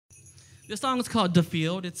This song is called "The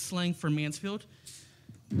Field." It's slang for Mansfield.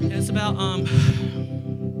 And it's about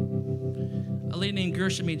a lady named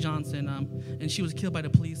Gershom A. Johnson, and she was killed by the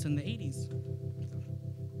police in the 80s.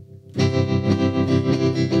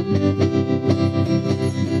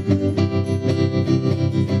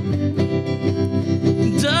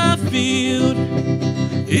 The field,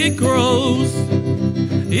 it grows,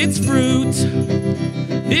 its fruit,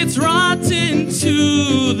 it's rotten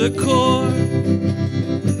to the core.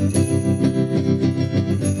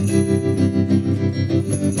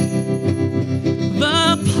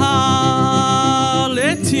 The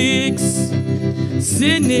politics,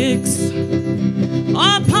 cynics,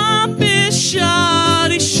 are pompous,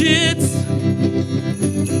 shoddy shits.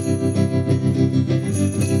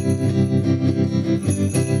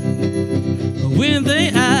 When they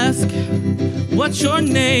ask, what's your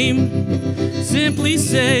name? Simply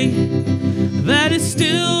say that it's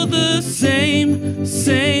still the same.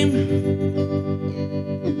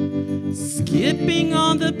 Skipping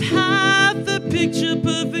on the path of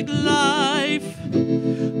picture-perfect life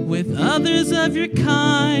with others of your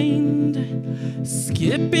kind.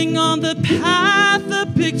 Skipping on the path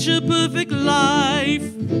of picture-perfect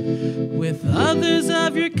life with others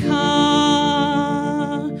of your kind.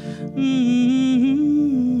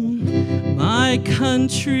 My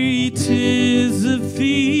country, 'tis a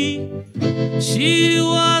fee. She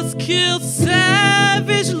was killed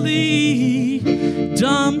savagely,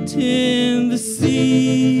 dumped in the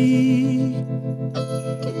sea.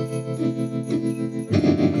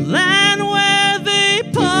 Land where they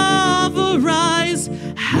pulverize,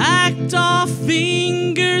 hacked off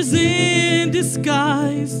fingers in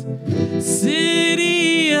disguise.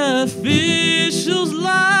 City officials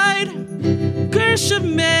lied.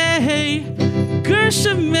 Gershom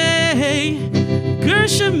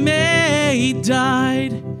A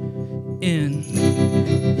died in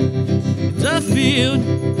the field.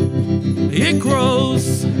 It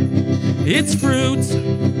grows, its fruit,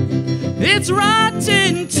 it's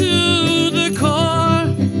rotten to the core.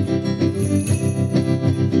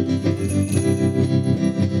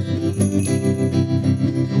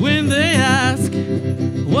 When they ask,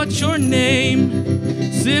 what's your name?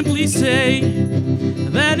 Simply say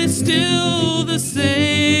that it's still the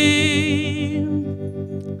same.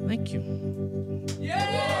 Thank you.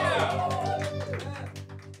 Yeah!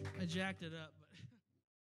 I jacked it up.